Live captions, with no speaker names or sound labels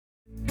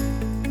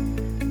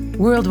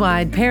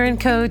Worldwide parent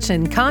coach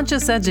and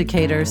conscious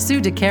educator Sue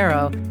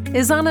DeCaro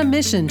is on a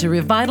mission to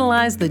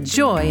revitalize the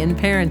joy in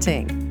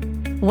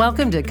parenting.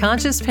 Welcome to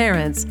Conscious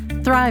Parents,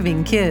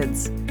 Thriving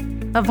Kids,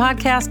 a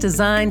podcast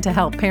designed to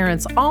help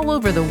parents all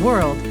over the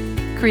world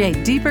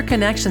create deeper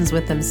connections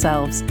with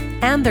themselves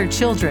and their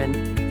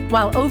children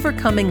while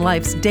overcoming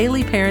life's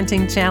daily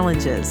parenting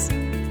challenges.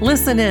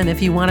 Listen in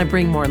if you want to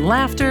bring more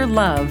laughter,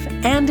 love,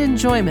 and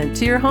enjoyment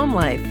to your home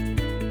life.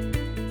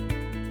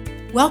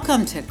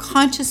 Welcome to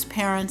Conscious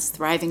Parents,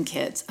 Thriving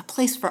Kids, a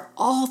place for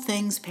all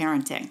things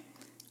parenting.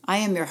 I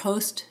am your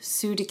host,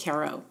 Sue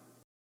DeCaro.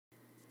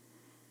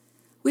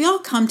 We all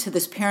come to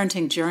this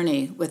parenting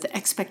journey with the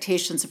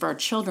expectations of our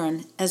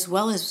children as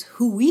well as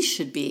who we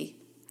should be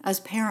as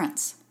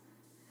parents.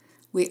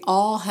 We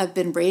all have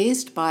been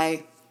raised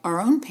by our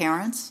own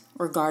parents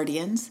or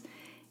guardians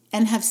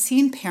and have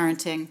seen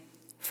parenting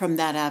from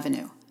that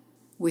avenue.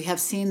 We have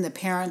seen the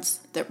parents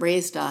that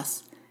raised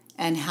us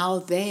and how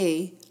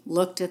they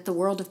looked at the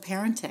world of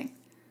parenting.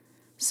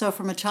 So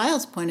from a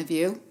child's point of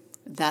view,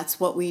 that's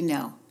what we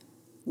know.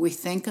 We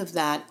think of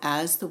that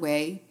as the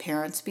way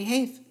parents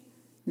behave.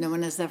 No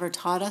one has ever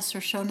taught us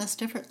or shown us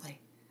differently.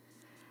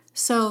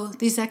 So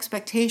these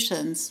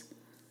expectations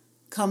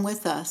come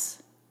with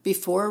us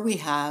before we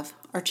have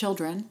our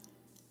children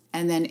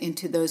and then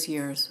into those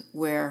years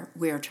where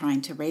we are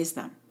trying to raise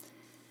them.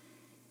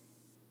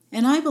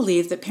 And I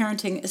believe that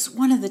parenting is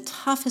one of the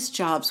toughest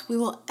jobs we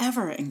will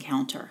ever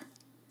encounter.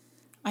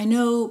 I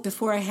know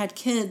before I had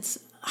kids,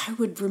 I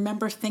would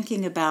remember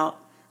thinking about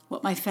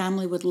what my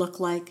family would look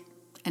like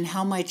and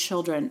how my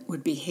children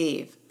would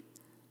behave,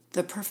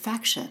 the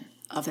perfection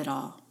of it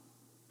all.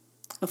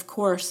 Of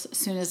course, as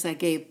soon as I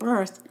gave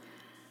birth,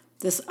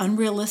 this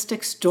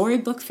unrealistic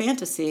storybook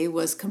fantasy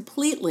was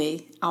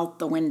completely out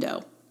the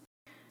window.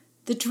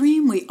 The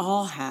dream we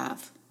all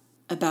have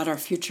about our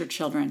future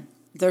children,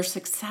 their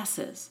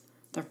successes,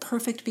 their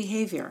perfect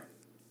behavior,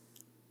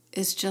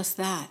 is just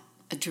that,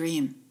 a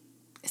dream.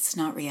 It's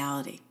not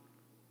reality.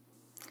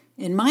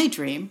 In my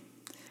dream,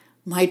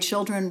 my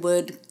children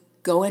would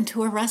go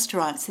into a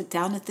restaurant, sit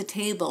down at the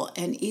table,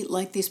 and eat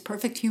like these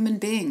perfect human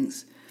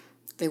beings.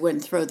 They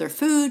wouldn't throw their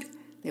food,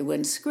 they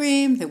wouldn't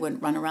scream, they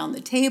wouldn't run around the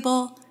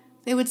table.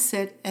 They would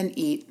sit and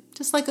eat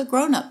just like a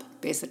grown-up,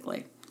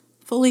 basically,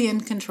 fully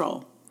in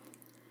control.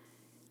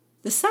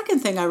 The second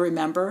thing I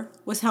remember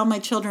was how my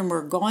children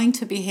were going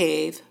to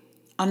behave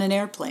on an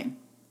airplane.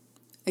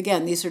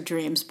 Again, these are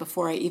dreams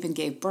before I even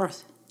gave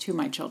birth to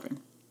my children.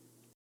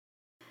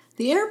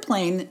 The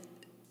airplane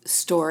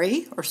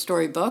story or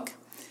storybook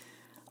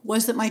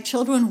was that my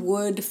children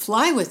would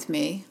fly with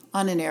me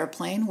on an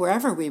airplane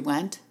wherever we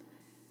went,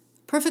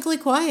 perfectly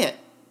quiet,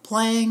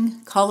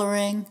 playing,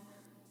 coloring,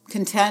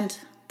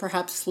 content,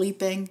 perhaps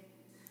sleeping,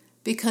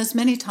 because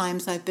many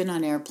times I've been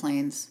on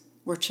airplanes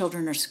where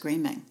children are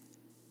screaming.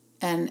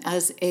 And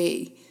as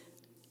an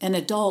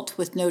adult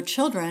with no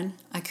children,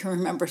 I can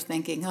remember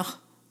thinking, oh,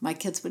 my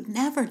kids would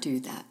never do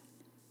that.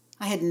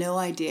 I had no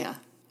idea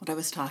what I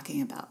was talking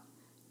about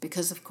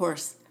because, of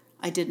course,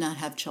 I did not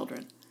have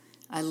children.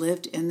 I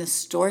lived in this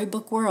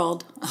storybook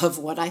world of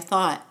what I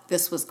thought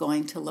this was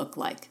going to look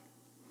like.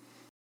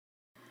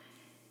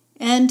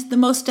 And the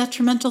most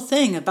detrimental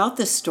thing about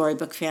this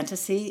storybook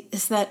fantasy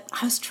is that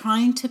I was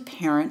trying to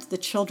parent the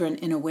children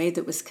in a way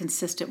that was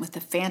consistent with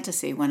the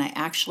fantasy when I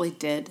actually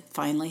did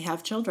finally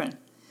have children.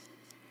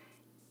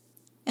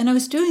 And I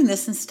was doing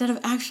this instead of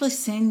actually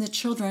seeing the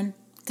children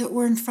that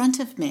were in front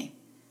of me.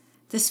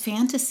 This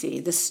fantasy,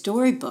 this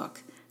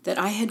storybook that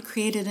I had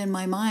created in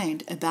my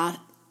mind about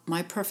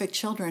my perfect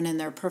children and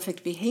their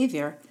perfect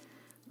behavior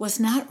was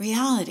not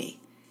reality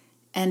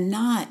and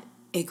not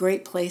a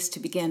great place to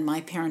begin my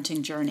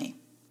parenting journey.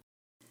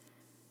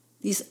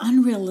 These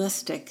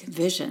unrealistic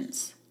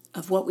visions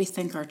of what we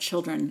think our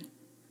children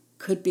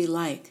could be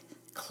like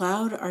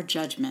cloud our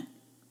judgment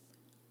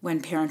when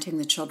parenting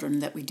the children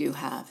that we do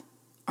have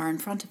are in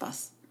front of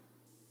us.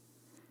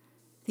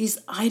 These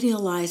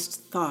idealized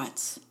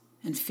thoughts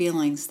and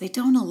feelings, they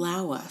don't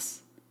allow us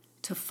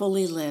to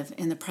fully live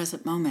in the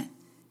present moment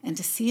and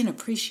to see and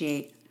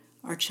appreciate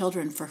our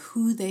children for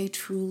who they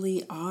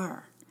truly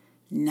are,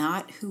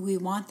 not who we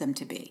want them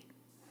to be.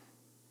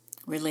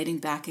 Relating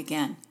back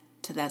again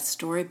to that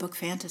storybook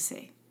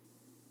fantasy.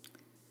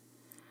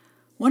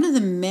 One of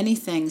the many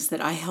things that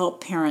I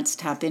help parents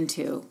tap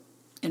into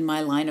in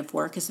my line of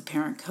work as a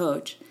parent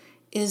coach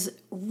is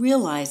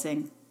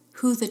realizing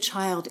who the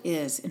child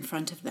is in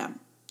front of them.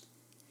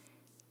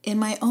 In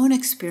my own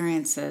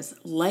experiences,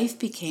 life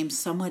became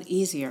somewhat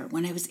easier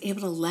when I was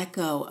able to let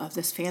go of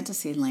this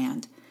fantasy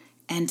land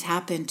and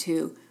tap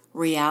into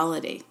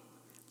reality,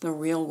 the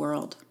real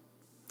world.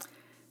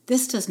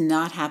 This does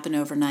not happen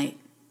overnight.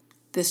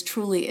 This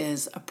truly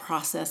is a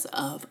process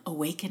of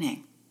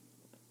awakening.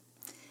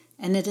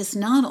 And it is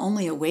not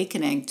only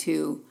awakening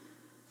to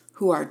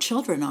who our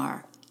children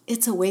are,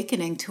 it's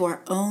awakening to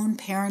our own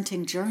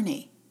parenting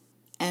journey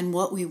and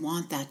what we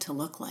want that to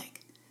look like.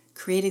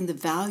 Creating the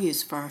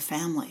values for our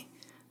family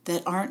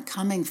that aren't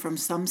coming from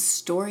some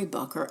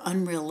storybook or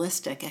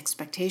unrealistic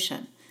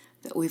expectation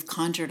that we've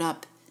conjured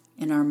up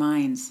in our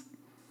minds.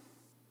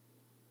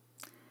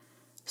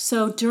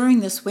 So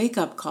during this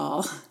wake-up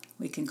call,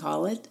 we can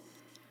call it,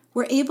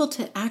 we're able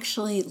to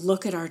actually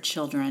look at our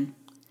children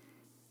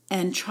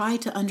and try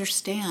to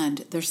understand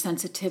their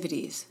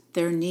sensitivities,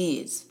 their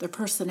needs, their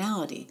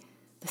personality,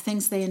 the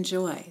things they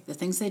enjoy, the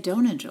things they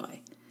don't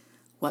enjoy,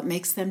 what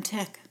makes them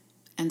tick,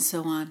 and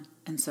so on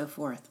and so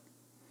forth.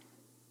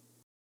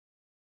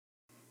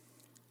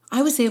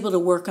 I was able to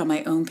work on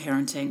my own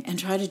parenting and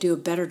try to do a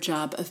better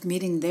job of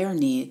meeting their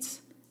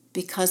needs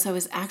because I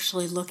was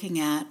actually looking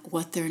at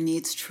what their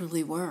needs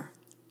truly were,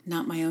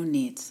 not my own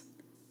needs.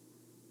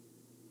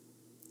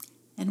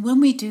 And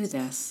when we do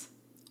this,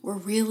 we're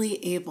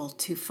really able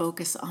to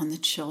focus on the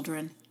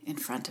children in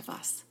front of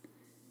us,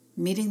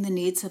 meeting the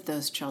needs of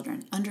those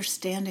children,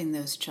 understanding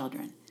those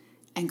children,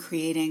 and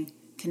creating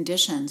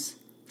conditions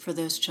for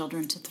those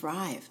children to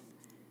thrive,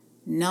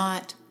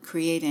 not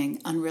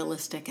creating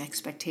unrealistic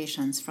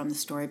expectations from the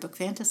storybook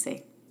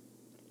fantasy.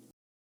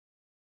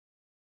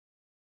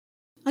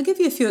 I'll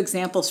give you a few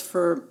examples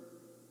from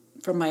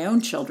my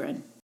own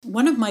children.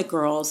 One of my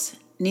girls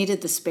needed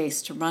the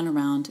space to run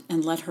around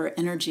and let her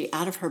energy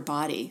out of her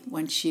body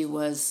when she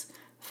was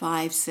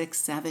 5,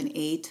 6, 7,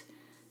 8.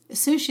 As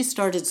soon as she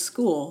started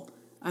school,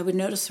 I would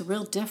notice a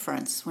real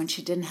difference when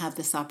she didn't have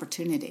this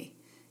opportunity.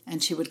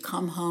 And she would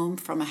come home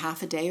from a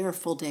half a day or a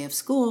full day of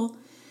school,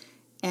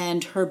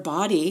 and her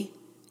body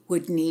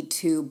would need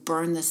to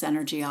burn this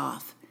energy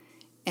off.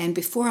 And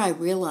before I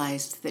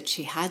realized that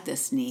she had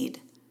this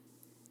need,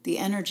 the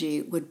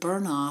energy would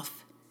burn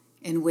off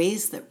in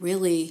ways that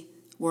really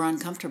were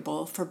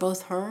uncomfortable for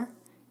both her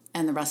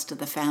and the rest of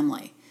the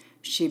family.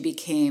 She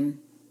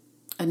became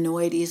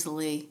annoyed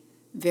easily,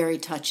 very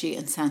touchy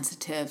and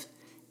sensitive,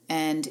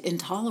 and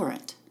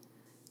intolerant.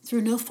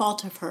 Through no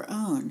fault of her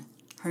own,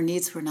 her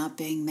needs were not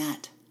being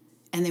met,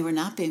 and they were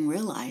not being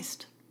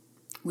realized.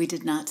 We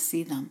did not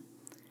see them.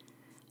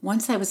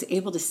 Once I was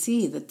able to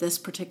see that this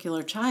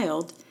particular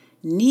child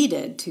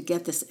needed to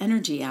get this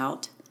energy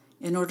out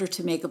in order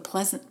to make a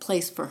pleasant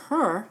place for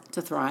her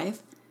to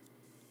thrive,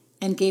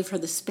 and gave her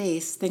the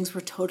space, things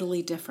were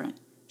totally different.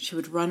 She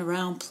would run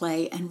around,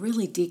 play, and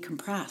really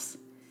decompress.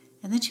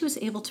 And then she was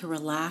able to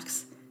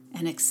relax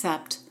and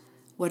accept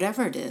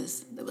whatever it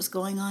is that was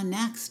going on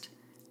next,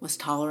 was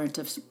tolerant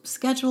of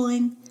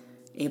scheduling,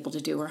 able to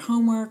do her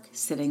homework,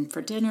 sitting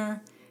for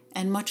dinner,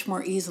 and much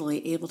more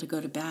easily able to go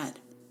to bed.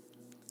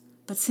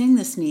 But seeing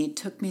this need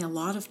took me a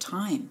lot of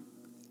time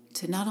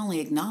to not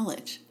only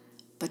acknowledge,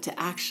 but to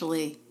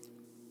actually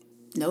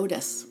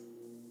notice.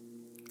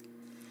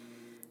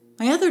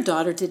 My other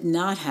daughter did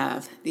not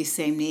have these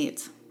same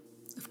needs.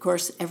 Of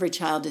course, every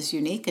child is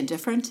unique and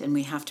different, and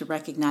we have to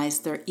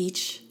recognize their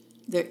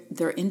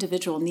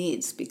individual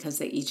needs because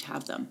they each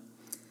have them.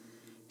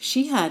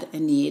 She had a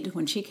need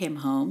when she came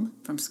home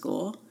from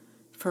school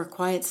for a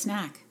quiet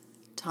snack,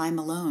 time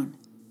alone,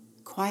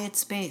 quiet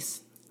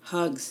space,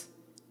 hugs,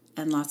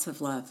 and lots of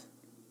love.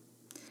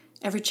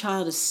 Every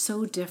child is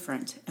so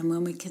different, and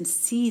when we can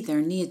see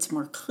their needs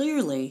more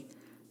clearly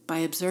by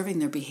observing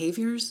their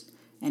behaviors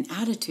and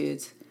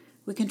attitudes,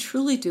 we can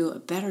truly do a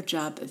better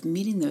job of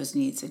meeting those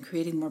needs and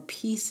creating more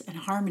peace and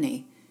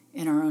harmony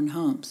in our own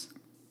homes,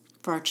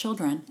 for our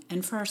children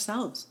and for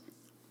ourselves.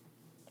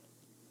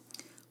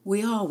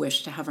 We all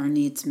wish to have our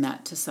needs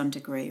met to some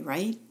degree,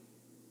 right?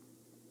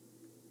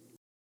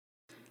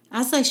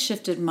 As I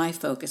shifted my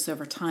focus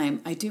over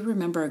time, I do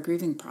remember a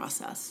grieving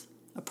process,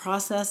 a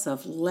process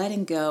of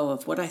letting go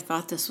of what I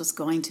thought this was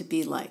going to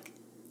be like.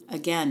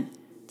 Again,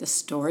 the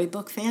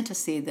storybook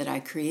fantasy that I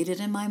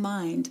created in my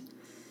mind.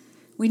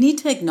 We need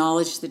to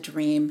acknowledge the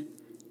dream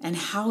and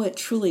how it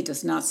truly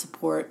does not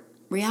support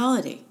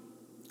reality.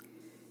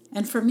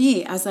 And for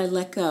me, as I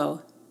let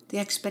go, the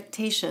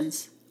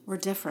expectations were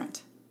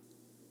different.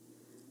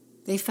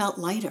 They felt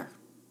lighter.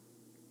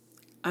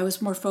 I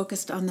was more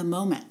focused on the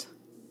moment,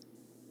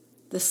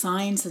 the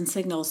signs and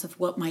signals of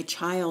what my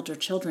child or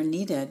children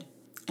needed,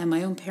 and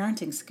my own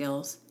parenting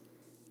skills,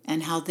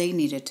 and how they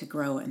needed to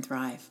grow and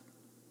thrive.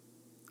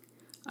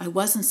 I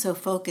wasn't so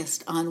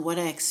focused on what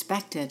I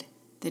expected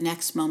the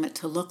next moment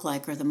to look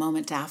like, or the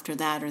moment after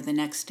that, or the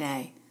next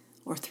day,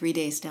 or 3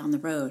 days down the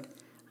road.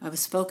 I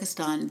was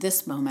focused on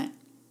this moment,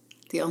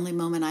 the only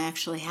moment I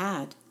actually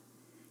had,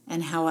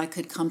 and how I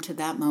could come to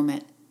that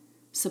moment,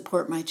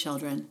 support my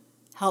children,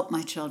 help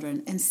my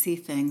children, and see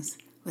things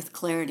with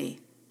clarity,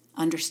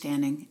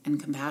 understanding,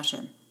 and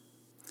compassion.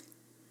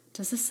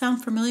 Does this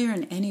sound familiar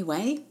in any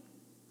way?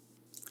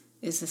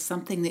 Is this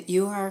something that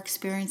you are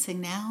experiencing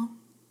now?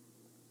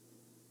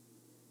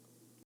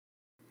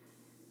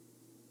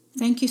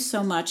 Thank you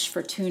so much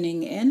for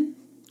tuning in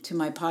to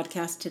my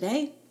podcast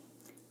today.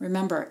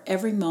 Remember,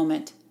 every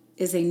moment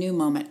is a new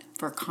moment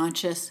for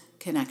conscious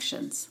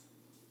connections.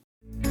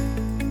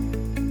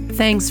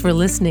 Thanks for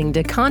listening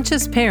to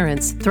Conscious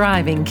Parents,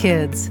 Thriving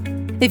Kids.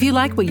 If you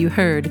like what you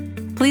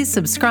heard, please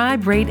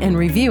subscribe, rate, and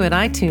review at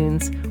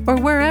iTunes or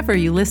wherever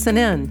you listen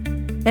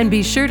in. And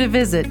be sure to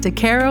visit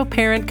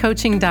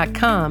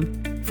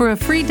DeCaroParentCoaching.com for a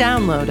free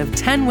download of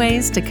 10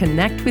 ways to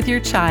connect with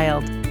your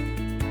child.